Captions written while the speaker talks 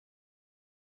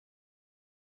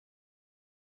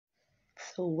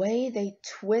The way they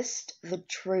twist the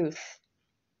truth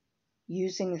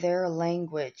using their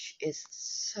language is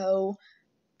so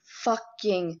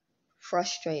fucking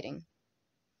frustrating.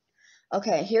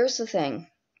 Okay, here's the thing.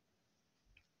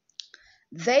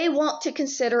 They want to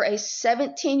consider a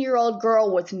 17-year-old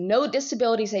girl with no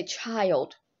disabilities a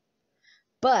child,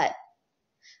 but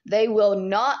they will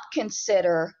not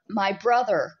consider my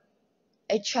brother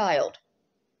a child.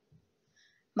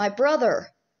 My brother,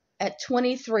 at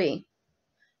 23,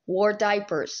 wore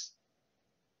diapers,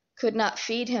 could not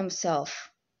feed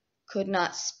himself, could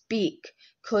not speak,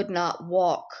 could not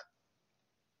walk.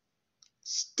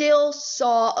 Still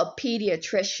saw a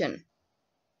pediatrician.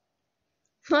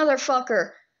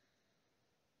 Motherfucker.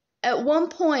 At one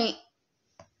point,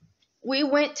 we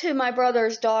went to my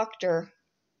brother's doctor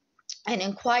and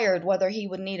inquired whether he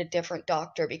would need a different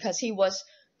doctor because he was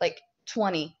like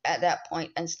 20 at that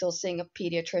point and still seeing a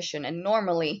pediatrician. And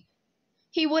normally,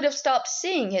 he would have stopped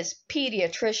seeing his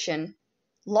pediatrician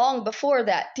long before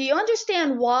that. Do you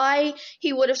understand why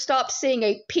he would have stopped seeing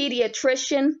a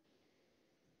pediatrician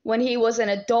when he was an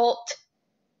adult?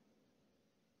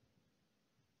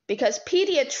 Because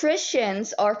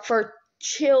pediatricians are for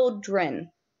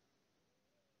children.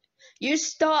 You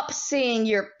stop seeing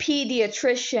your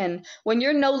pediatrician when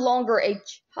you're no longer a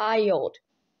child.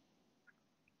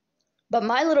 But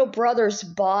my little brother's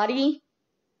body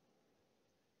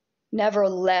never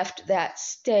left that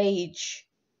stage.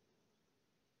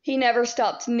 He never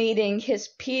stopped needing his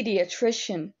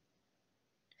pediatrician.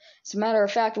 As a matter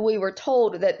of fact, we were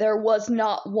told that there was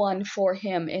not one for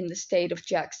him in the state of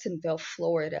Jacksonville,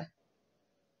 Florida.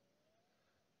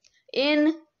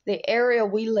 In the area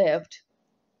we lived,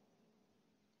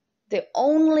 the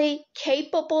only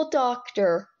capable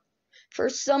doctor for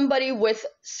somebody with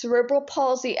cerebral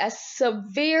palsy as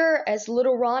severe as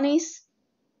little Ronnie's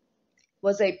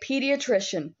was a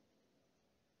pediatrician.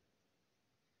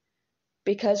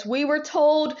 Because we were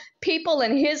told people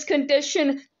in his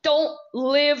condition don't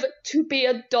live to be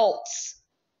adults.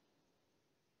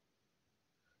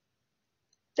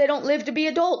 They don't live to be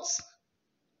adults.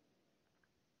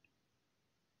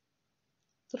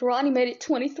 Little Ronnie made it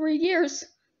 23 years.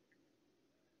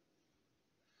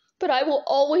 But I will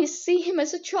always see him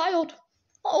as a child.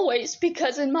 Always,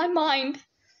 because in my mind,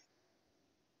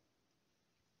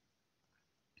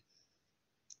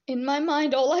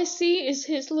 all I see is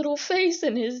his little face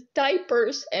and his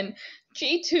diapers and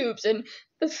G-tubes and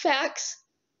the facts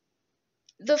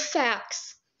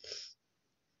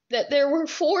that there were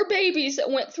 4 babies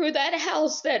that went through that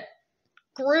house that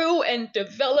grew and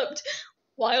developed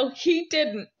while he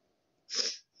didn't.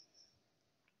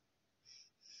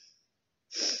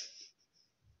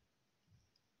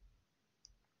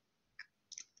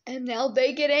 And now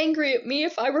they get angry at me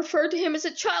if I refer to him as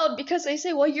a child because they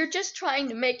say, well, you're just trying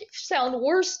to make it sound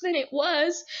worse than it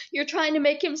was. You're trying to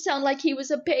make him sound like he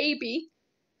was a baby.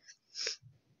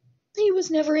 He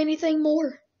was never anything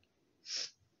more.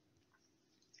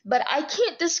 But I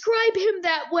can't describe him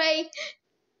that way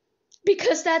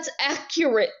because that's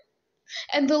accurate.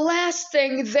 And the last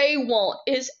thing they want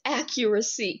is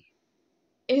accuracy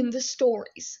in the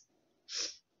stories.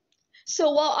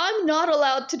 So while I'm not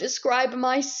allowed to describe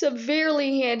my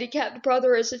severely handicapped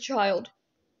brother as a child,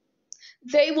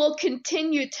 they will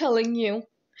continue telling you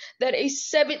that a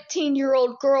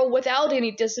 17-year-old girl without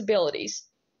any disabilities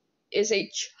is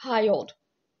a child.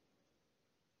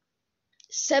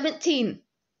 17.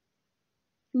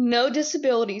 No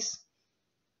disabilities.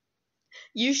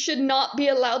 You should not be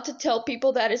allowed to tell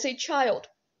people that is a child.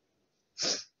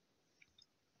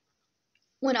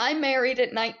 When I married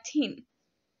at 19,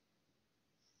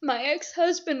 my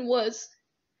ex-husband was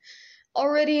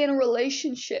already in a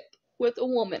relationship with a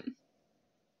woman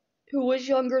who was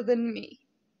younger than me.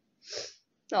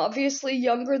 Obviously,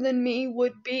 younger than me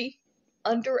would be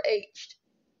underaged.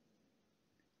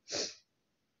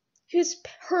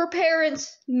 Her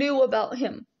parents knew about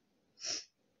him.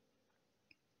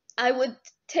 I would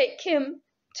take him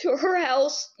to her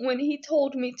house when he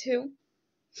told me to.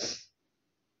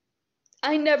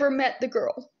 I never met the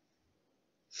girl.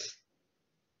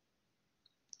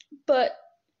 But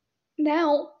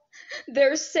now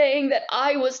they're saying that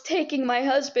I was taking my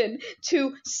husband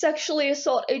to sexually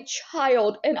assault a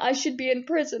child and I should be in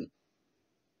prison.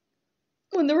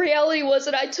 When the reality was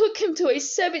that I took him to a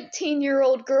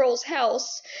 17-year-old girl's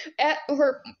house at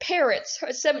her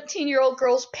 17-year-old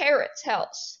girl's parents'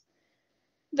 house.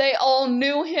 They all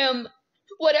knew him.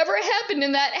 Whatever happened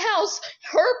in that house,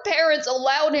 her parents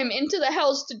allowed him into the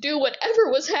house to do whatever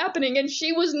was happening, and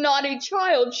she was not a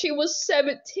child. She was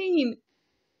 17.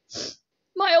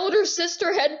 My older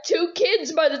sister had 2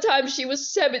 kids by the time she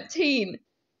was 17.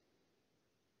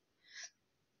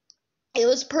 It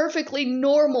was perfectly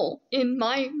normal in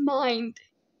my mind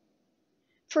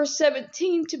for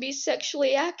 17 to be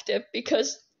sexually active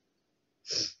because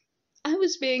I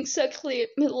was being sexually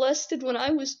molested when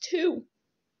I was 2.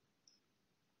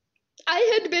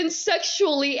 I had been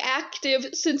sexually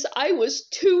active since I was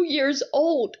 2 years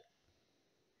old.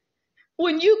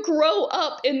 When you grow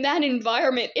up in that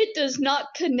environment, it does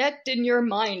not connect in your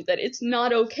mind that it's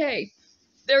not okay.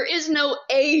 There is no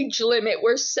age limit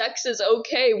where sex is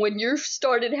okay when you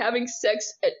started having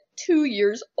sex at 2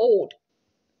 years old.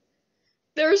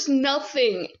 There's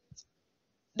nothing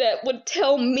that would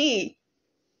tell me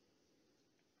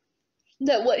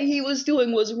that what he was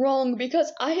doing was wrong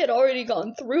because I had already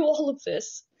gone through all of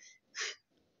this.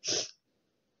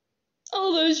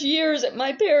 All those years at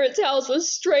my parents' house with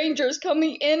strangers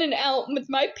coming in and out with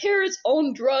my parents'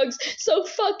 own drugs, so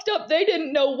fucked up they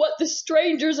didn't know what the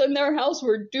strangers in their house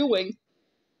were doing.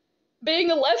 Being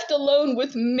left alone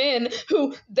with men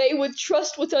who they would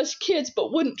trust with us kids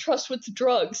but wouldn't trust with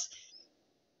drugs.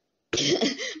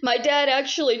 My dad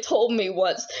actually told me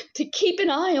once to keep an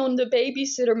eye on the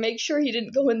babysitter, make sure he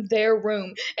didn't go in their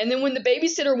room. And then when the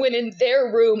babysitter went in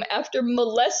their room after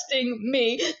molesting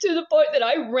me to the point that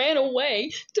I ran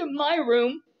away to my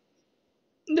room,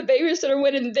 the babysitter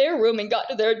went in their room and got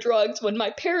to their drugs. When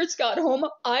my parents got home,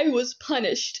 I was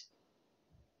punished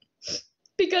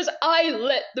because I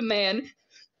let the man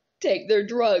take their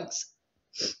drugs.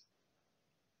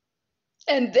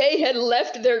 And they had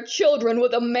left their children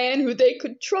with a man who they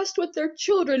could trust with their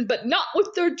children, but not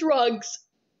with their drugs.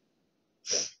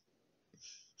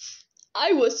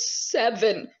 I was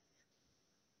 7.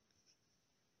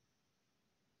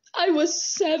 I was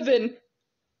 7.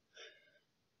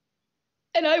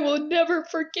 And I will never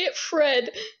forget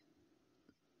Fred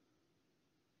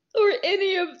or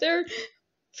any of their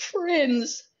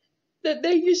friends that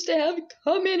they used to have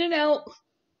come in and out.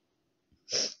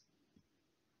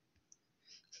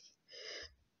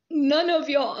 None of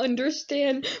y'all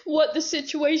understand what the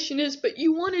situation is, but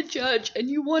you want to judge and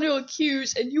you want to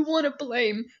accuse and you want to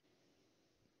blame.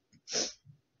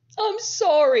 I'm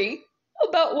sorry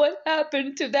about what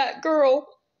happened to that girl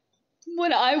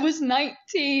when I was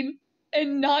 19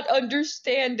 and not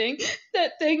understanding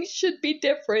that things should be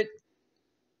different.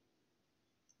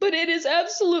 But it is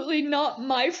absolutely not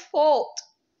my fault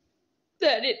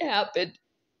that it happened.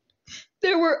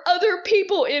 There were other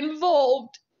people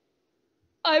involved.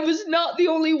 I was not the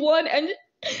only one, and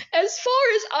as far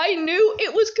as I knew,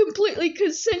 it was completely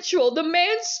consensual. The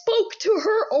man spoke to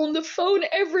her on the phone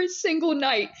every single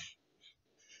night.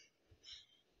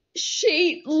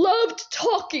 She loved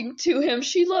talking to him.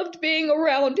 She loved being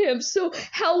around him. So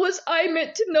how was I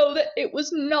meant to know that it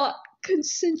was not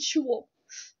consensual?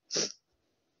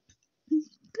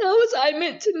 How was I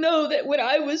meant to know that when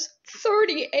I was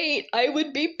 38, I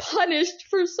would be punished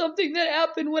for something that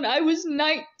happened when I was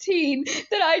 19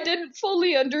 that I didn't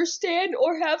fully understand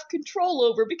or have control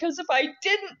over? Because if I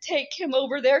didn't take him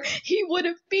over there, he would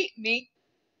have beat me.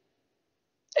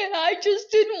 And I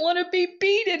just didn't want to be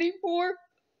beat anymore.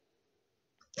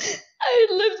 I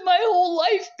had lived my whole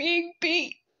life being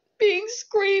beat, being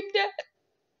screamed at.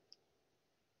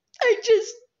 I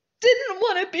just didn't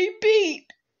want to be beat.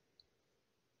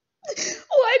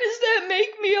 Why does that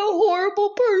make me a horrible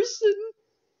person?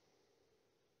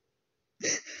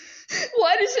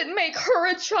 Why does it make her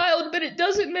a child, but it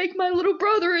doesn't make my little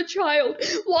brother a child?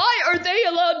 Why are they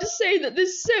allowed to say that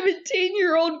this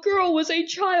 17-year-old girl was a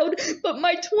child, but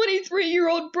my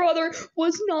 23-year-old brother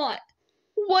was not?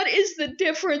 What is the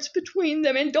difference between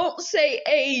them? And don't say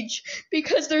age,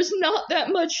 because there's not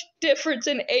that much difference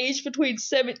in age between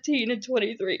 17 and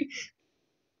 23.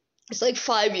 It's like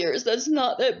 5 years. That's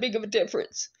not that big of a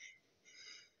difference.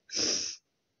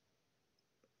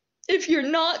 If you're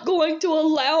not going to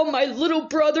allow my little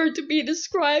brother to be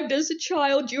described as a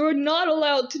child, you're not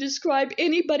allowed to describe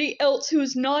anybody else who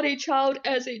is not a child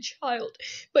as a child.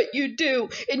 But you do,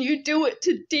 and you do it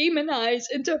to demonize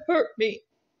and to hurt me.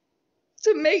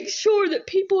 To make sure that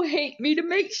people hate me, to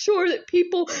make sure that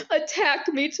people attack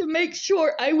me, to make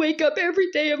sure I wake up every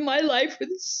day of my life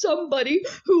with somebody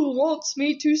who wants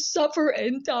me to suffer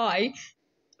and die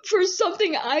for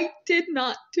something I did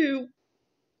not do.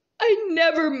 I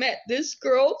never met this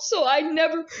girl, so I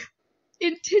never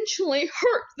intentionally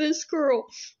hurt this girl.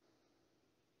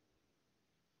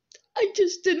 I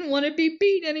just didn't want to be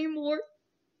beat anymore.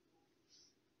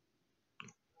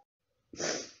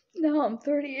 Now I'm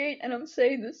 38 and I'm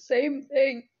saying the same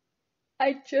thing.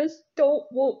 I just don't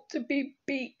want to be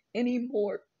beat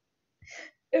anymore.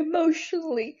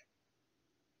 Emotionally.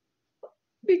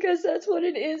 Because that's what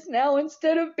it is now.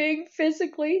 Instead of being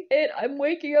physically hit, I'm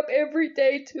waking up every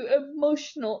day to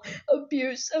emotional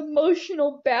abuse,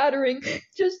 emotional battering,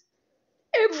 just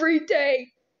every day.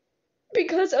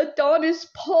 Because Adonis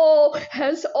Paul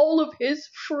has all of his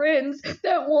friends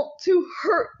that want to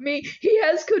hurt me. He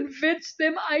has convinced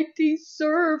them I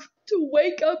deserve to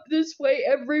wake up this way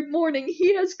every morning.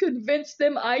 He has convinced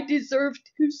them I deserve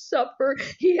to suffer.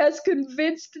 He has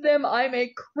convinced them I'm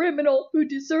a criminal who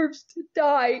deserves to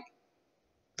die.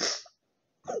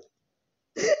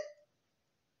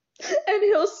 And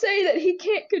he'll say that he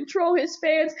can't control his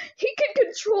fans. He can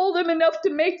control them enough to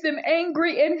make them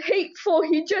angry and hateful.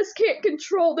 He just can't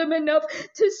control them enough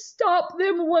to stop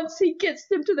them once he gets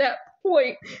them to that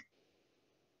point.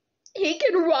 He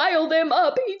can rile them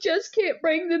up. He just can't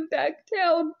bring them back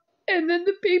down. And then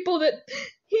the people that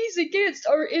he's against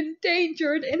are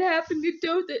endangered and having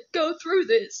to go through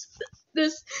this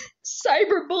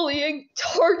cyberbullying,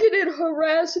 targeted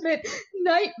harassment,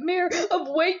 nightmare of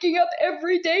waking up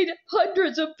every day to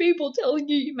hundreds of people telling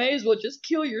you you may as well just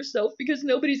kill yourself because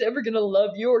nobody's ever gonna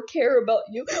love you or care about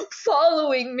you,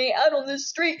 following me out on the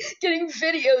street, getting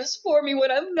videos for me when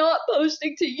I'm not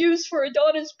posting to use for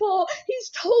Adonis Paul. He's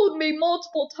told me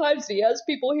multiple times he has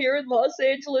people here in Los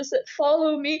Angeles that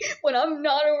follow me when I'm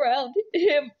not around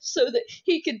him so that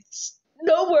he can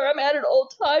know where I'm at all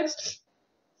times.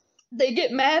 They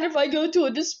get mad if I go to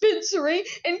a dispensary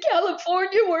in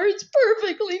California where it's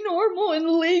perfectly normal and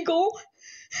legal.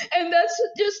 And that's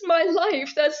just my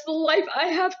life. That's the life I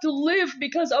have to live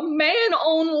because a man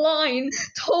online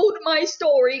told my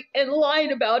story and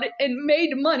lied about it and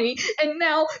made money. And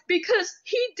now, because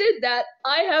he did that,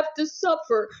 I have to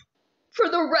suffer for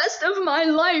the rest of my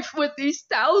life with these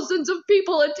thousands of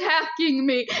people attacking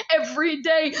me every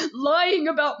day, lying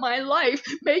about my life,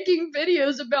 making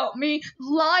videos about me,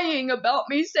 lying about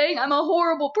me, saying I'm a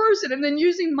horrible person, and then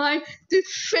using my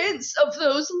defense of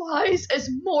those lies as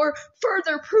more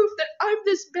further proof that I'm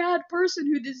this bad person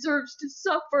who deserves to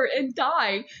suffer and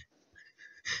die.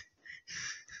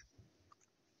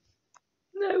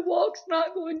 My walk's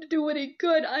not going to do any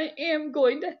good. I am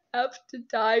going to have to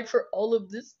die for all of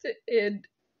this to end.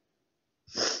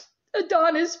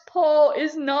 Adonis Paul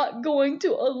is not going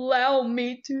to allow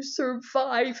me to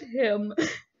survive him.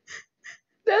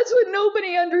 That's what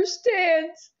nobody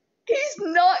understands. He's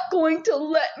not going to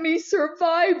let me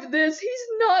survive this. He's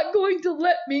not going to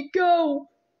let me go.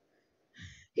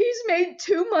 He's made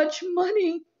too much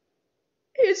money.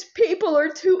 His people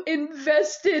are too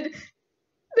invested.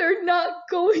 They're not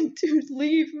going to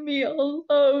leave me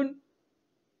alone.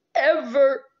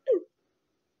 Ever.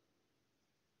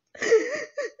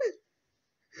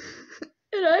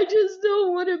 And I just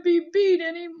don't want to be beat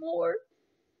anymore.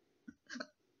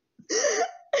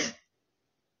 I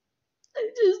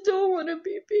just don't want to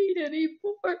be beat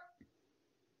anymore.